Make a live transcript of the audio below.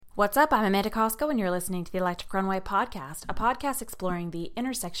What's up? I'm Amanda Costco, and you're listening to the Electric Runway Podcast, a podcast exploring the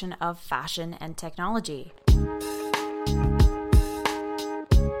intersection of fashion and technology.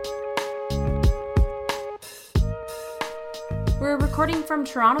 We're recording from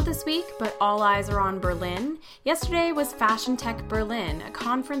Toronto this week, but all eyes are on Berlin. Yesterday was Fashion Tech Berlin, a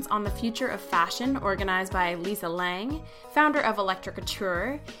conference on the future of fashion organized by Lisa Lang, founder of Electric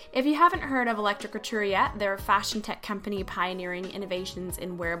Couture. If you haven't heard of Electric Couture yet, they're a fashion tech company pioneering innovations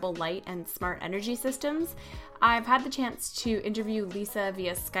in wearable light and smart energy systems. I've had the chance to interview Lisa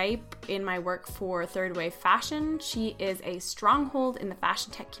via Skype in my work for Third Wave Fashion. She is a stronghold in the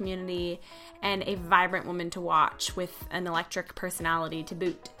fashion tech community and a vibrant woman to watch with an electric personality to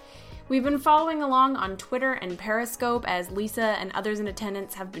boot. We've been following along on Twitter and Periscope as Lisa and others in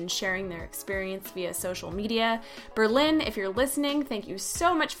attendance have been sharing their experience via social media. Berlin, if you're listening, thank you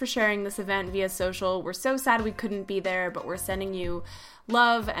so much for sharing this event via social. We're so sad we couldn't be there, but we're sending you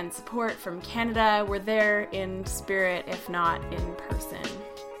love and support from Canada. We're there in spirit, if not in person.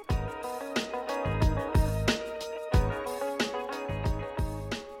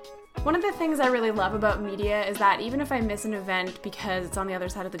 One of the things I really love about media is that even if I miss an event because it's on the other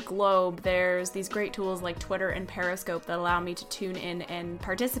side of the globe, there's these great tools like Twitter and Periscope that allow me to tune in and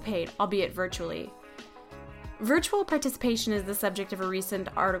participate, albeit virtually. Virtual participation is the subject of a recent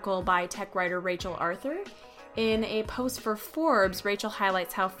article by tech writer Rachel Arthur. In a post for Forbes, Rachel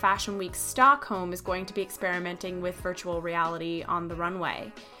highlights how Fashion Week Stockholm is going to be experimenting with virtual reality on the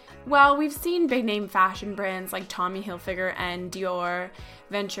runway. Well, we've seen big-name fashion brands like Tommy Hilfiger and Dior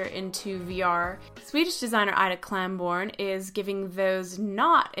venture into VR. Swedish designer Ida Klamborn is giving those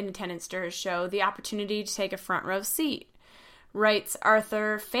not in attendance to her show the opportunity to take a front row seat. Writes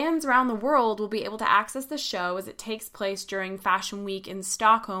Arthur, fans around the world will be able to access the show as it takes place during Fashion Week in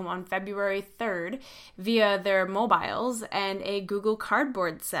Stockholm on February 3rd via their mobiles and a Google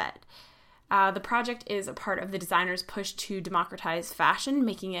Cardboard set. The project is a part of the designer's push to democratize fashion,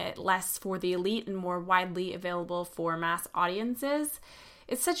 making it less for the elite and more widely available for mass audiences.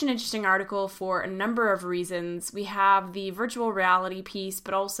 It's such an interesting article for a number of reasons. We have the virtual reality piece,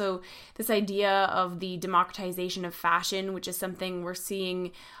 but also this idea of the democratization of fashion, which is something we're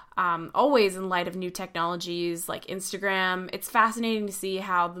seeing always in light of new technologies like Instagram. It's fascinating to see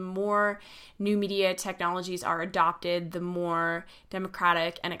how the more new media technologies are adopted, the more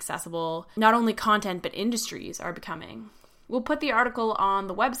democratic and accessible not only content but industries are becoming. We'll put the article on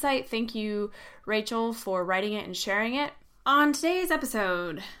the website. Thank you, Rachel, for writing it and sharing it. On today's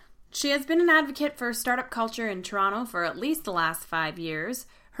episode, she has been an advocate for startup culture in Toronto for at least the last 5 years.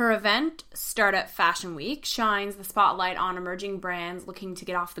 Her event, Startup Fashion Week, shines the spotlight on emerging brands looking to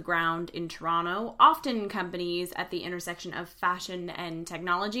get off the ground in Toronto, often companies at the intersection of fashion and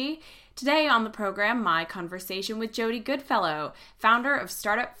technology. Today on the program, my conversation with Jody Goodfellow, founder of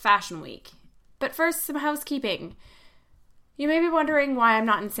Startup Fashion Week. But first, some housekeeping. You may be wondering why I'm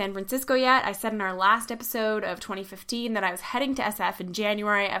not in San Francisco yet. I said in our last episode of 2015 that I was heading to SF in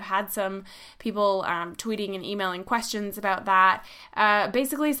January. I've had some people tweeting and emailing questions about that.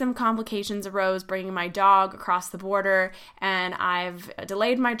 Basically, some complications arose bringing my dog across the border, and I've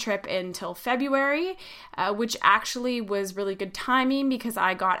delayed my trip until February, which actually was really good timing because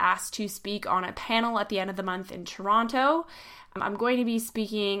I got asked to speak on a panel at the end of the month in Toronto. I'm going to be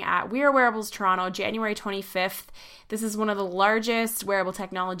speaking at We Are Wearables Toronto, January 25th. This is one of the largest wearable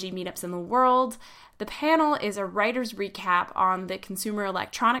technology meetups in the world. The panel is a writer's recap on the Consumer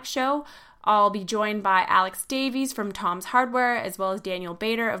Electronics Show. I'll be joined by Alex Davies from Tom's Hardware, as well as Daniel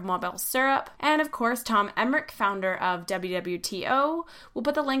Bader of Mobile Syrup, and of course Tom Emmerich, founder of WWTO. We'll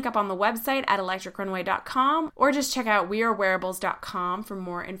put the link up on the website at electricrunway.com, or just check out wearewearables.com for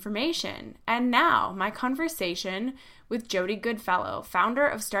more information. And now, my conversation with Jody Goodfellow, founder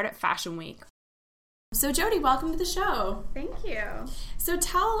of Startup Fashion Week. So Jody, welcome to the show. Thank you. So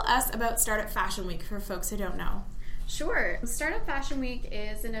tell us about Startup Fashion Week for folks who don't know. Sure. Startup Fashion Week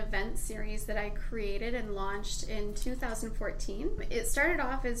is an event series that I created and launched in 2014. It started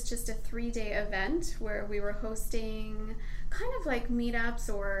off as just a 3-day event where we were hosting kind of like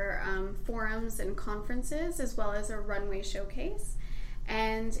meetups or forums and conferences, as well as a runway showcase.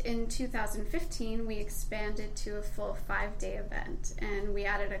 And in 2015, we expanded to a full 5-day event, and we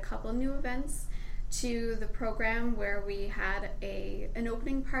added a couple new events to the program where we had an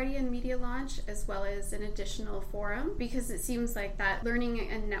opening party and media launch, as well as an additional forum, because it seems like that learning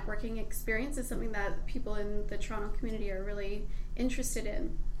and networking experience is something that people in the Toronto community are really interested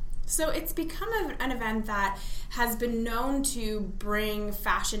in. So it's become an event that has been known to bring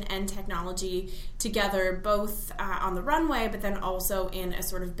fashion and technology together, both on the runway, but then also in a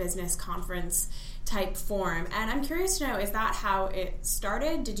sort of business conference type form. And I'm curious to know, is that how it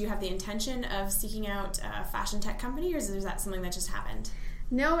started? Did you have the intention of seeking out a fashion tech company, or is that something that just happened?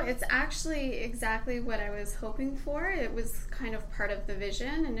 No, it's actually exactly what I was hoping for. It was kind of part of the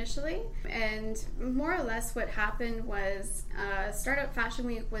vision initially. And more or less what happened was Startup Fashion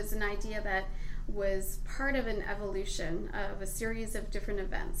Week was an idea that was part of an evolution of a series of different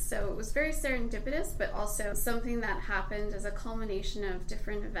events. So it was very serendipitous, but also something that happened as a culmination of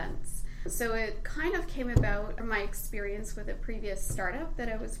different events. So it kind of came about from my experience with a previous startup that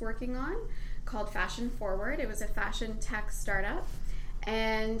I was working on called Fashion Forward. It was a fashion tech startup.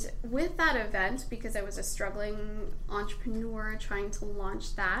 And with that event, because I was a struggling entrepreneur trying to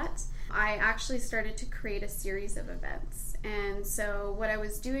launch that, I actually started to create a series of events. And so what I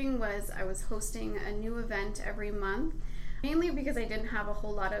was doing was I was hosting a new event every month, mainly because I didn't have a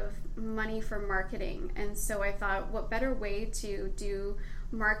whole lot of money for marketing. And so I thought, what better way to do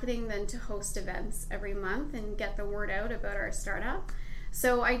marketing than to host events every month and get the word out about our startup.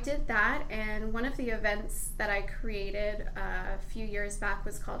 So I did that, and one of the events that I created a few years back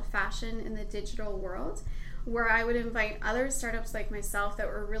was called Fashion in the Digital World, where I would invite other startups like myself that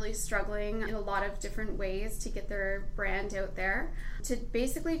were really struggling in a lot of different ways to get their brand out there, to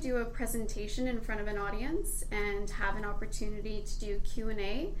basically do a presentation in front of an audience and have an opportunity to do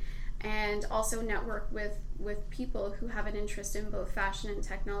Q&A and also network with people who have an interest in both fashion and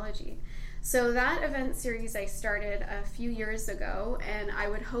technology. So that event series I started a few years ago, and I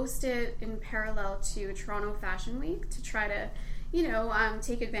would host it in parallel to Toronto Fashion Week to try to,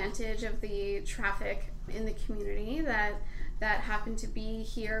 take advantage of the traffic in the community that happened to be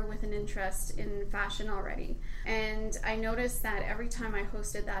here with an interest in fashion already. And I noticed that every time I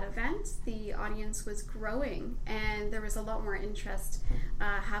hosted that event, the audience was growing and there was a lot more interest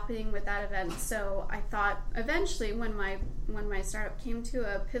happening with that event. So I thought eventually when my startup came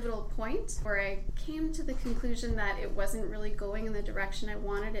to a pivotal point where I came to the conclusion that it wasn't really going in the direction I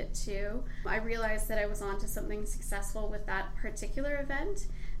wanted it to, I realized that I was onto something successful with that particular event.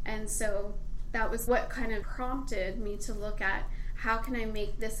 And so that was what kind of prompted me to look at how can I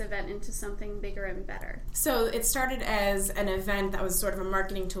make this event into something bigger and better. So it started as an event that was sort of a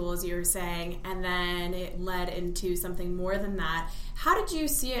marketing tool, as you were saying, and then it led into something more than that. How did you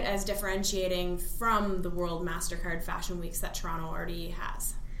see it as differentiating from the World MasterCard Fashion Weeks that Toronto already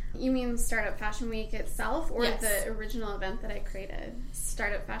has? You mean Startup Fashion Week itself, or yes, the original event that I created,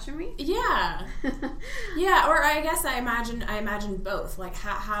 Startup Fashion Week? Yeah, yeah. Or I guess I imagine both. Like,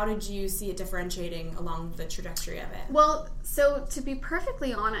 how did you see it differentiating along the trajectory of it? Well, so to be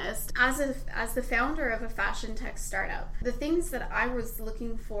perfectly honest, as the founder of a fashion tech startup, the things that I was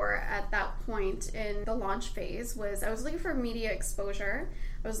looking for at that point in the launch phase was I was looking for media exposure.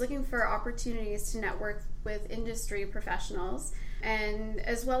 I was looking for opportunities to network with industry professionals, and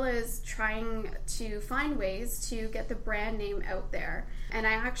as well as trying to find ways to get the brand name out there. And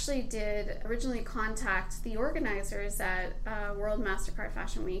I actually did originally contact the organizers at World MasterCard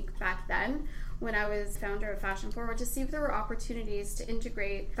Fashion Week back then, when I was founder of Fashion Forward, to see if there were opportunities to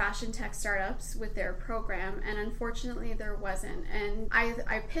integrate fashion tech startups with their program, and unfortunately there wasn't. And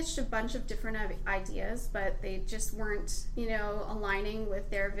I pitched a bunch of different ideas, but they just weren't, aligning with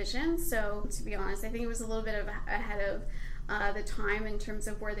their vision. So to be honest, I think it was a little bit ahead of the time in terms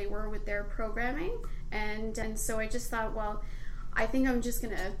of where they were with their programming. And so I just thought, well, I think I'm just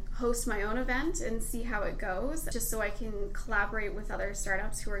going to host my own event and see how it goes, just so I can collaborate with other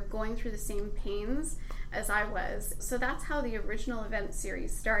startups who are going through the same pains as I was. So that's how the original event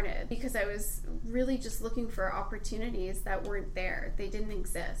series started, because I was really just looking for opportunities that weren't there. They didn't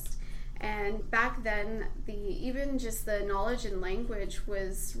exist. And back then, even just the knowledge and language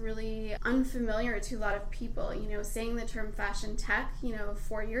was really unfamiliar to a lot of people. Saying the term fashion tech,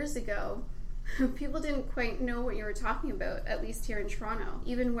 4 years ago, people didn't quite know what you were talking about, at least here in Toronto.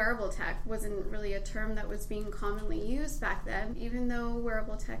 Even wearable tech wasn't really a term that was being commonly used back then. Even though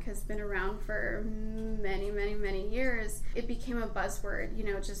wearable tech has been around for many, many, many years, it became a buzzword,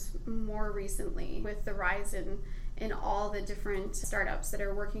 just more recently with the rise in all the different startups that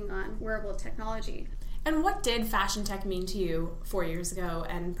are working on wearable technology. And what did fashion tech mean to you 4 years ago,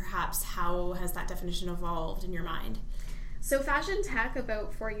 and perhaps how has that definition evolved in your mind? So fashion tech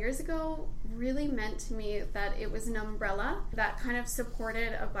about 4 years ago really meant to me that it was an umbrella that kind of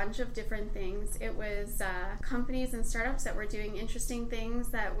supported a bunch of different things. It was companies and startups that were doing interesting things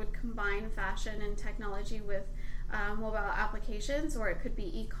that would combine fashion and technology with mobile applications, or it could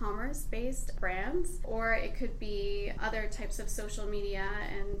be e-commerce based brands, or it could be other types of social media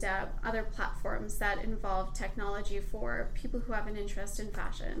and other platforms that involve technology for people who have an interest in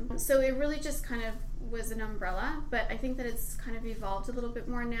fashion. So it really just kind of was an umbrella, but I think that it's kind of evolved a little bit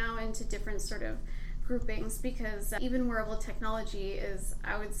more now into different sort of groupings, because even wearable technology is,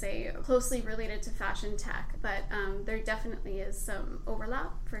 I would say, closely related to fashion tech, but there definitely is some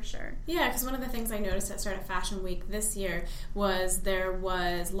overlap for sure. Yeah, because one of the things I noticed at Startup Fashion Week this year was there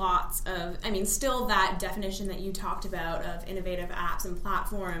was lots of, still that definition that you talked about of innovative apps and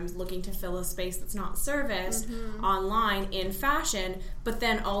platforms looking to fill a space that's not serviced online in fashion, but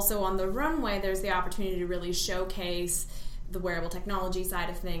then also on the runway there's the opportunity to really showcase the wearable technology side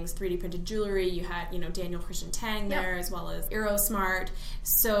of things, 3D printed jewelry. You had, Daniel Christian Tang there, as well as Aerosmart.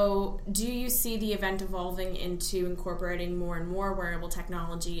 So do you see the event evolving into incorporating more and more wearable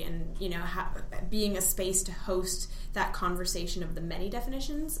technology and, being a space to host that conversation of the many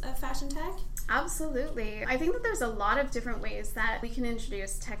definitions of fashion tech? Absolutely. I think that there's a lot of different ways that we can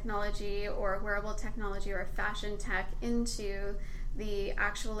introduce technology or wearable technology or fashion tech into the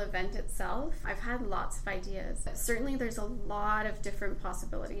actual event itself. I've had lots of ideas. Certainly there's a lot of different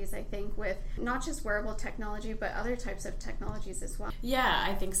possibilities, I think, with not just wearable technology, but other types of technologies as well. Yeah,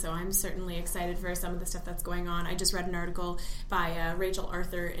 I think so. I'm certainly excited for some of the stuff that's going on. I just read an article by Rachel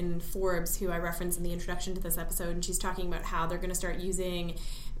Arthur in Forbes, who I referenced in the introduction to this episode, and she's talking about how they're going to start using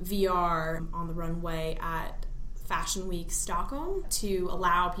VR on the runway at Fashion Week Stockholm to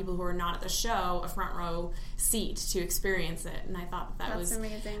allow people who are not at the show a front row seat to experience it, and I thought that was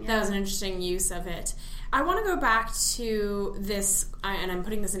amazing. That was an interesting use of it. I want to go back to this, and I'm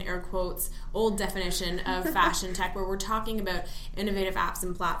putting this in air quotes, old definition of fashion tech, where we're talking about innovative apps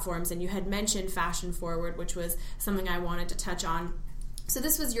and platforms, and you had mentioned Fashion Forward, which was something I wanted to touch on. So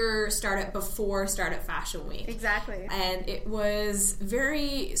this was your startup before Startup Fashion Week. Exactly. And it was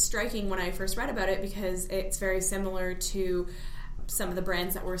very striking when I first read about it, because it's very similar to some of the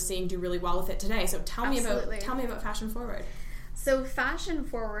brands that we're seeing do really well with it today. So tell me about Fashion Forward. So Fashion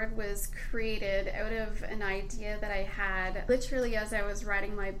Forward was created out of an idea that I had literally as I was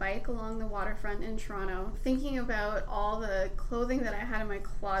riding my bike along the waterfront in Toronto, thinking about all the clothing that I had in my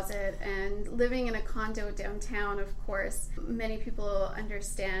closet, and living in a condo downtown, of course. Many people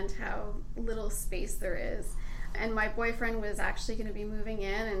understand how little space there is. And my boyfriend was actually going to be moving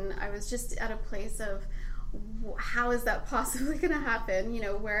in, and I was just at a place of, how is that possibly going to happen?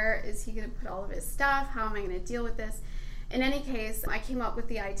 Where is he going to put all of his stuff? How am I going to deal with this? In any case, I came up with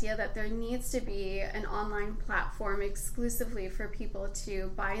the idea that there needs to be an online platform exclusively for people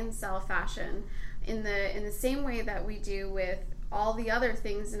to buy and sell fashion in the same way that we do with all the other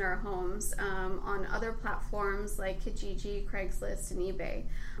things in our homes on other platforms like Kijiji, Craigslist, and eBay.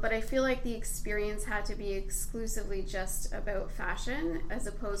 But I feel like the experience had to be exclusively just about fashion as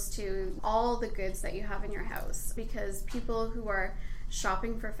opposed to all the goods that you have in your house, because people who are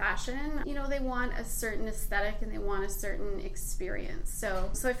shopping for fashion, they want a certain aesthetic and they want a certain experience. So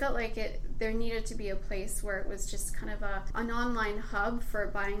I felt like there needed to be a place where it was just kind of an online hub for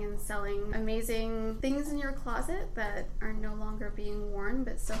buying and selling amazing things in your closet that are no longer being worn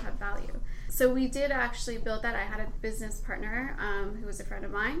but still have value. So we did actually build that. I had a business partner who was a friend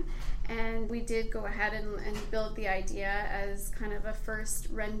of mine, and we did go ahead and build the idea as kind of a first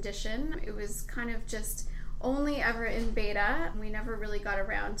rendition. It was kind of just only ever in beta. We never really got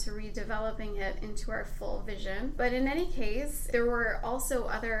around to redeveloping it into our full vision. But in any case, there were also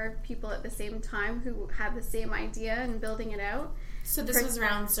other people at the same time who had the same idea and building it out. So this was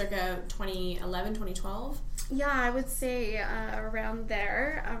around circa 2011, 2012? Yeah, I would say around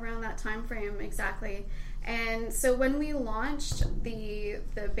that time frame exactly. And so when we launched the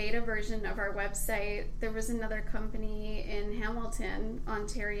beta version of our website, there was another company in Hamilton,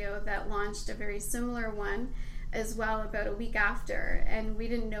 Ontario, that launched a very similar one as well about a week after, and we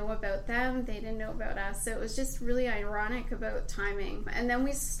didn't know about them, they didn't know about us, so it was just really ironic about timing. And then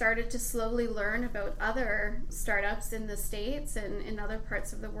we started to slowly learn about other startups in the States and in other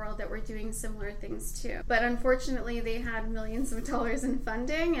parts of the world that were doing similar things too. But unfortunately, they had millions of dollars in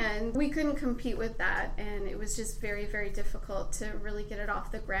funding, and we couldn't compete with that, and it was just very, very difficult to really get it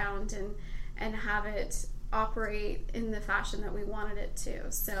off the ground and have it operate in the fashion that we wanted it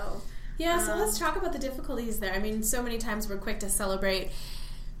to. So let's talk about the difficulties there. I mean, so many times we're quick to celebrate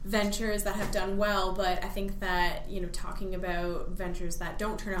ventures that have done well, but I think that, talking about ventures that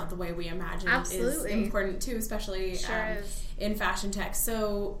don't turn out the way we imagined is important too, especially in fashion tech.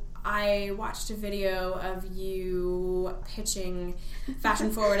 So I watched a video of you pitching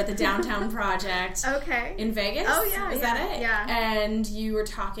Fashion Forward at the Downtown Project in Vegas. Oh, yeah. Is that it? Yeah. And you were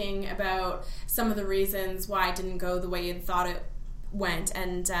talking about some of the reasons why it didn't go the way you thought it went.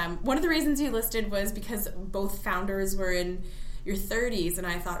 And one of the reasons you listed was because both founders were in your 30s, and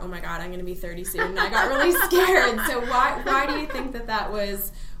I thought, oh my God, I'm going to be 30 soon. And I got really scared. So why do you think that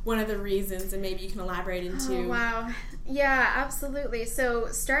was one of the reasons? And maybe you can elaborate into... Oh, wow. Yeah, absolutely. So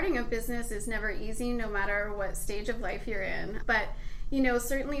starting a business is never easy, no matter what stage of life you're in. But,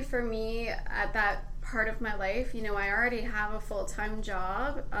 certainly for me at that part of my life, I already have a full-time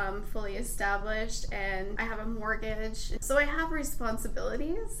job, fully established, and I have a mortgage. So I have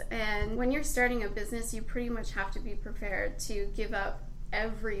responsibilities. And when you're starting a business, you pretty much have to be prepared to give up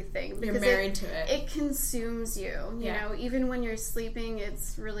everything, because you're married to it. It consumes you. You know, even when you're sleeping,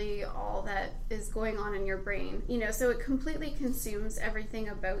 it's really all that is going on in your brain. So it completely consumes everything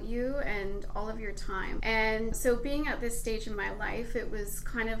about you and all of your time. And so being at this stage in my life, it was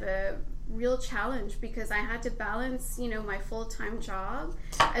kind of a real challenge, because I had to balance, my full-time job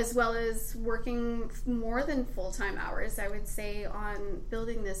as well as working more than full-time hours, I would say, on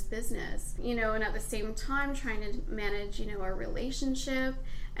building this business, and at the same time trying to manage, a relationship,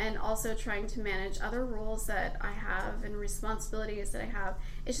 and also trying to manage other roles that I have and responsibilities that I have.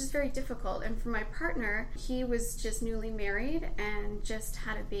 It's just very difficult. And for my partner, he was just newly married and just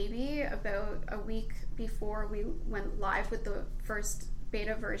had a baby about a week before we went live with the first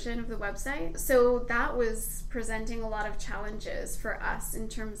beta version of the website. So that was presenting a lot of challenges for us in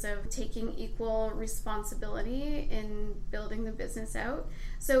terms of taking equal responsibility in building the business out.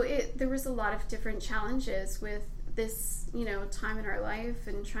 So there was a lot of different challenges with this, time in our life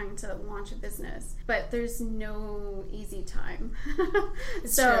and trying to launch a business. But there's no easy time.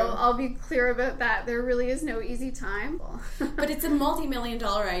 So true. I'll be clear about that. There really is no easy time. But it's a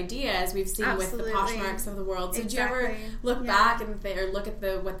multi-million-dollar idea, as we've seen Absolutely. with the Poshmarks of the world. So Exactly. do you ever look back and look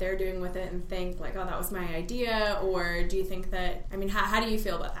at what they're doing with it and think like, oh, that was my idea? Or do you think that, how do you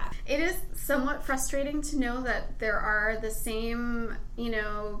feel about that? It is somewhat frustrating to know that there are the same,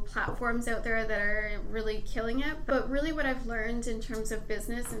 platforms out there that are really killing it. But really what I've learned in terms of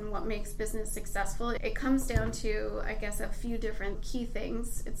business and what makes business successful, it comes down to, I guess, a few different key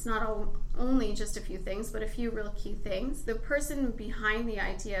things. It's not only just a few things, but a few real key things. The person behind the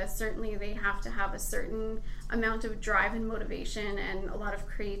idea, certainly they have to have a certain amount of drive and motivation and a lot of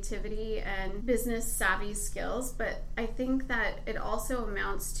creativity and business savvy skills, but I think that it also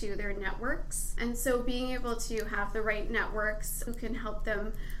amounts to their networks. And so being able to have the right networks who can help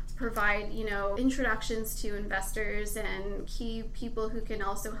them provide, introductions to investors and key people who can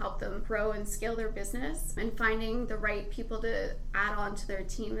also help them grow and scale their business, and finding the right people to add on to their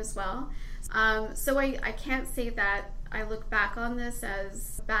team as well. So I can't say that I look back on this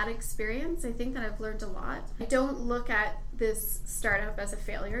as a bad experience. I think that I've learned a lot. I don't look at this startup as a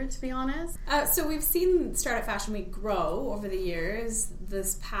failure, to be honest. So we've seen Startup Fashion Week grow over the years.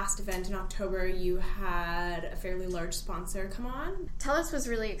 This past event in October, you had a fairly large sponsor come on. TELUS was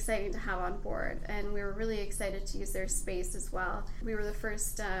really exciting to have on board, and we were really excited to use their space as well. We were the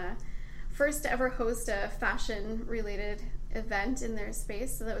first to ever host a fashion-related event in their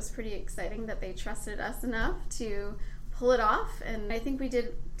space, so that was pretty exciting that they trusted us enough to pull it off, and I think we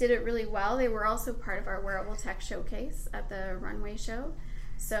did it really well. They were also part of our wearable tech showcase at the runway show,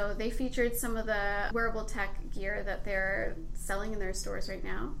 so they featured some of the wearable tech gear that they're selling in their stores right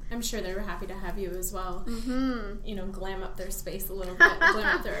now. I'm sure they were happy to have you as well. Mm-hmm. Glam up their space a little bit,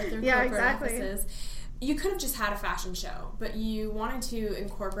 glam up their yeah, corporate exactly. offices. You could have just had a fashion show, but you wanted to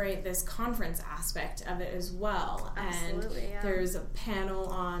incorporate this conference aspect of it as well. Absolutely, and yeah. There's a panel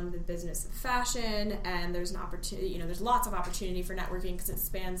on the business of fashion, and there's an opportunity, there's lots of opportunity for networking because it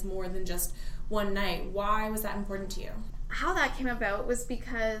spans more than just one night. Why was that important to you? How that came about was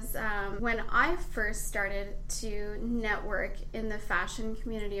because when I first started to network in the fashion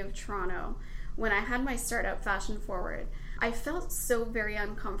community of Toronto, when I had my startup Fashion Forward, I felt so very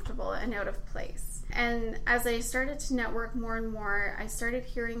uncomfortable and out of place. And as I started to network more and more, I started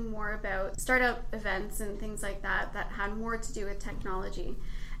hearing more about startup events and things like that had more to do with technology.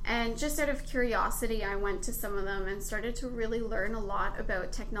 And just out of curiosity, I went to some of them and started to really learn a lot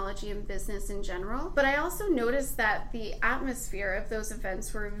about technology and business in general. But I also noticed that the atmosphere of those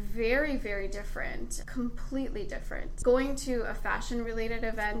events were very, very different, completely different. Going to a fashion-related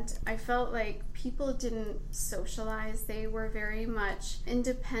event, I felt like people didn't socialize. They were very much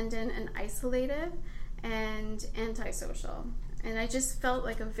independent and isolated and antisocial. And I just felt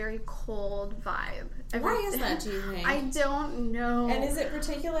like a very cold vibe. Why is that, do you think? I don't know. And is it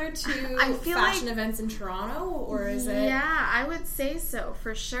particular to I feel fashion events in Toronto, or is it? Yeah, I would say so,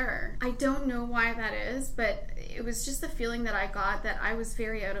 for sure. I don't know why that is, but it was just the feeling that I got that I was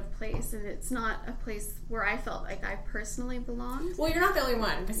very out of place, and it's not a place where I felt like I personally belonged. Well, you're not the only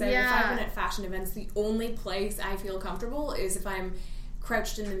one, because if I've been at fashion events, the only place I feel comfortable is if I'm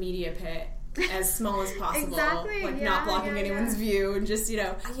crouched in the media pit as small as possible, exactly. Not blocking anyone's view, and just,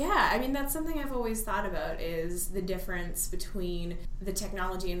 I mean, that's something I've always thought about, is the difference between the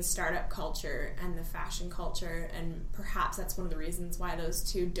technology and startup culture and the fashion culture, and perhaps that's one of the reasons why those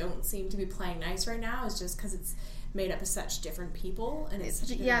two don't seem to be playing nice right now, is just because it's made up of such different people, and it's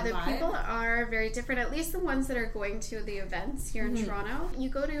such a different vibe. People are very different, at least the ones that are going to the events here in Toronto. You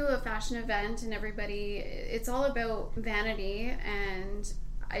go to a fashion event and it's all about vanity, and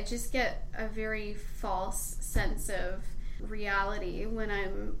I just get a very false sense of reality when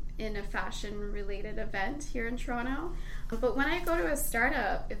I'm in a fashion-related event here in Toronto. But when I go to a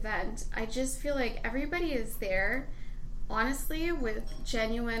startup event, I just feel like everybody is there, honestly, with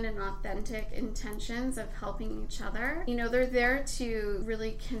genuine and authentic intentions of helping each other. They're there to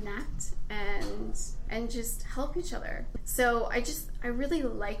really connect and just help each other. So I really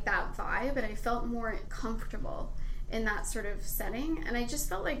like that vibe, and I felt more comfortable in that sort of setting, and I just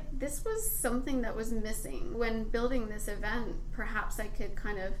felt like this was something that was missing. When building this event, perhaps I could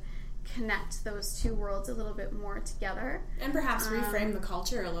kind of connect those two worlds a little bit more together. And perhaps reframe the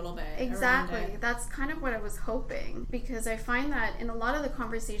culture a little bit. Exactly. That's kind of what I was hoping, because I find that in a lot of the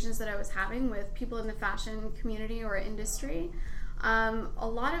conversations that I was having with people in the fashion community or industry, a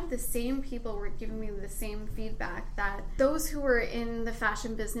lot of the same people were giving me the same feedback, that those who were in the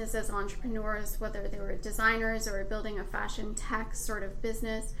fashion business as entrepreneurs, whether they were designers or building a fashion tech sort of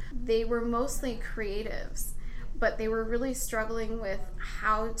business, they were mostly creatives, but they were really struggling with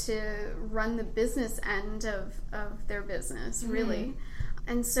how to run the business end of their business, really.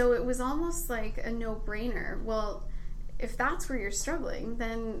 And so it was almost like a no-brainer. Well, if that's where you're struggling,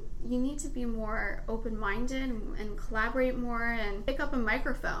 then you need to be more open-minded and collaborate more and pick up a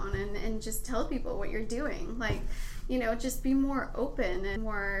microphone and just tell people what you're doing. Just be more open and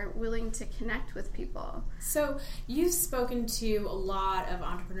more willing to connect with people. So you've spoken to a lot of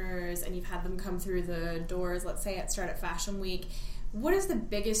entrepreneurs, and you've had them come through the doors, let's say at Startup Fashion Week. What is the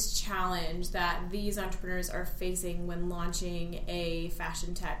biggest challenge that these entrepreneurs are facing when launching a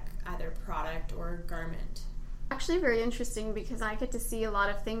fashion tech, either product or garment? Actually very interesting, because I get to see a lot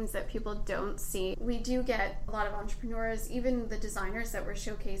of things that people don't see. We do get a lot of entrepreneurs, even the designers that we're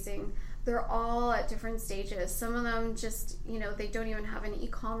showcasing, they're all at different stages. Some of them just, they don't even have an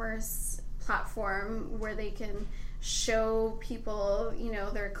e-commerce platform where they can show people,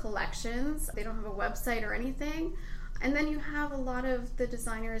 their collections. They don't have a website or anything. And then you have a lot of the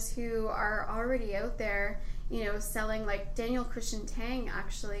designers who are already out there, selling, like Daniel Christian Tang,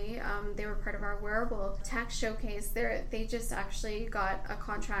 actually. They were part of our wearable tech showcase. They just actually got a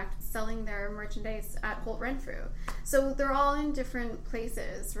contract selling their merchandise at Holt Renfrew. So they're all in different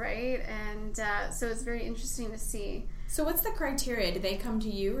places, right? And so it's very interesting to see. So what's the criteria? Do they come to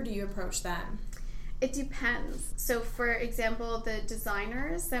you, or do you approach them? It depends. So for example, the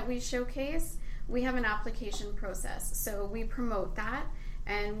designers that we showcase, we have an application process. So we promote that,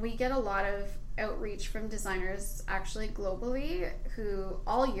 and we get a lot of outreach from designers actually globally, who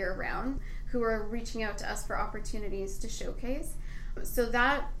all year round, who are reaching out to us for opportunities to showcase. So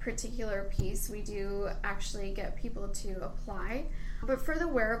that particular piece, we do actually get people to apply. But for the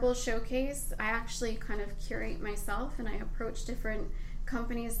wearable showcase, I actually kind of curate myself, and I approach different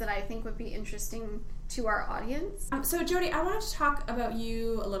companies that I think would be interesting to our audience. So Jody, I wanted to talk about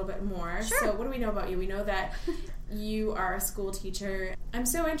you a little bit more. Sure. So what do we know about you? We know that you are a school teacher. I'm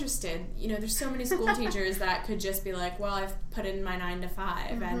so interested. There's so many school teachers that could just be like, well, I've put in my 9 to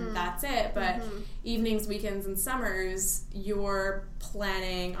 5 and that's it. But evenings, weekends, and summers, you're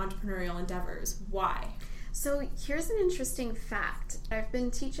planning entrepreneurial endeavors. Why? So here's an interesting fact. I've been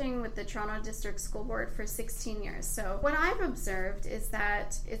teaching with the Toronto District School Board for 16 years. So what I've observed is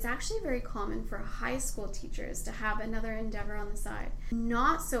that it's actually very common for high school teachers to have another endeavor on the side.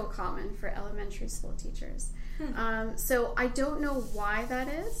 Not so common for elementary school teachers. So I don't know why that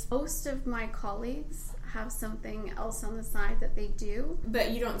is. Most of my colleagues have something else on the side that they do.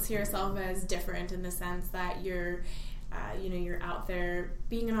 But you don't see yourself as different in the sense that you're out there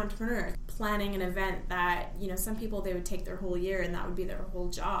being an entrepreneur, planning an event that, some people, they would take their whole year and that would be their whole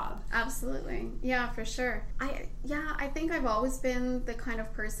job. Absolutely. Yeah, for sure. I think I've always been the kind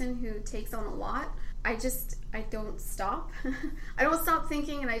of person who takes on a lot. I don't stop. I don't stop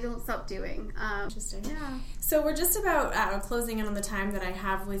thinking, and I don't stop doing. Interesting. Yeah. So we're just about closing in on the time that I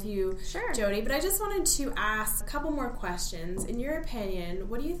have with you, Sure. Jody, but I just wanted to ask a couple more questions. In your opinion,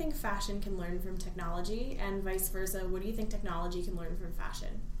 what do you think fashion can learn from technology, and vice versa? What do you think technology can learn from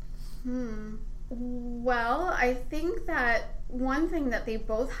fashion? Well, I think that one thing that they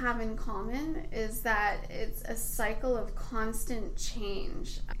both have in common is that it's a cycle of constant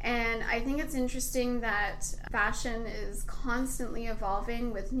change. And I think it's interesting that fashion is constantly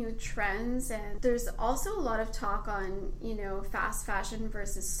evolving with new trends. And there's also a lot of talk on, fast fashion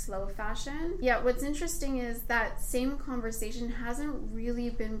versus slow fashion. Yet what's interesting is that same conversation hasn't really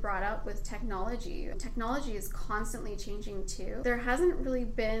been brought up with technology. Technology is constantly changing too. There hasn't really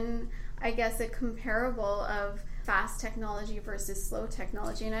been, I guess, a comparable of fast technology versus slow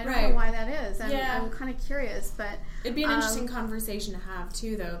technology, and I don't know why that is. I'm kind of curious, but it'd be an interesting conversation to have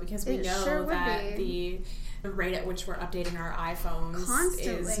too, though, because we know that the rate at which we're updating our iPhones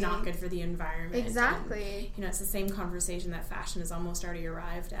is not good for the environment. Exactly. And, it's the same conversation that fashion has almost already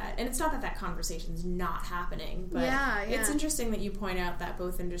arrived at, and it's not that conversation's not happening, but it's interesting that you point out that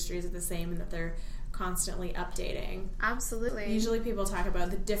both industries are the same and that they're constantly updating. Absolutely. Usually people talk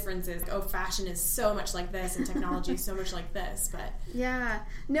about the differences. Fashion is so much like this and technology is so much like this, but... Yeah.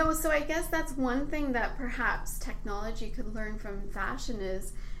 No, so I guess that's one thing that perhaps technology could learn from fashion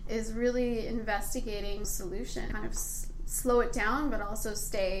is really investigating solution, kind of slow it down, but also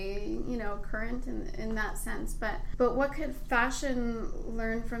stay, current in that sense. But what could fashion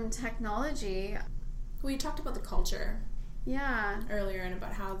learn from technology? Well, you talked about the culture. Yeah. Earlier, and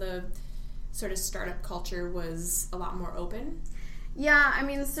about how the sort of startup culture was a lot more open. Yeah, I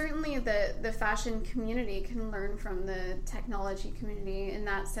mean, certainly the fashion community can learn from the technology community in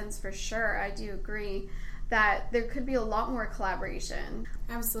that sense for sure. I do agree that there could be a lot more collaboration.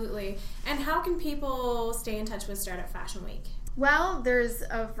 Absolutely. And how can people stay in touch with Startup Fashion Week? Well, there's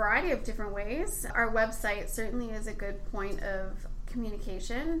a variety of different ways. Our website certainly is a good point of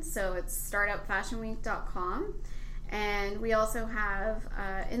communication, so it's startupfashionweek.com. And we also have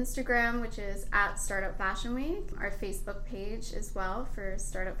Instagram, which is at Startup Fashion Week, our Facebook page as well for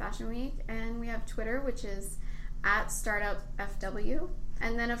Startup Fashion Week, and we have Twitter, which is at StartupFW.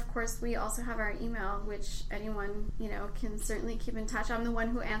 And then, of course, we also have our email, which anyone, can certainly keep in touch. I'm the one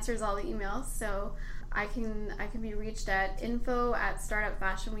who answers all the emails, so I can be reached at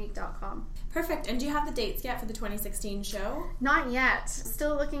info@startupfashionweek.com. Perfect. And do you have the dates yet for the 2016 show? Not yet.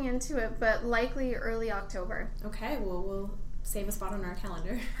 Still looking into it, but likely early October. Okay, well, we'll save a spot on our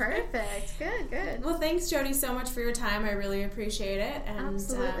calendar. Perfect. Good. Well, thanks, Jody, so much for your time. I really appreciate it. And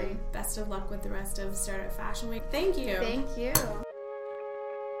absolutely. Best of luck with the rest of Startup Fashion Week. Thank you. Thank you.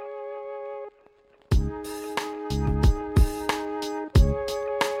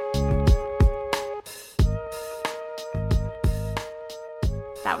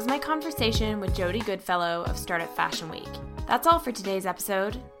 That was my conversation with Jody Goodfellow of Startup Fashion Week. That's all for today's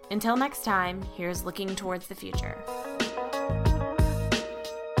episode. Until next time, here's looking towards the future.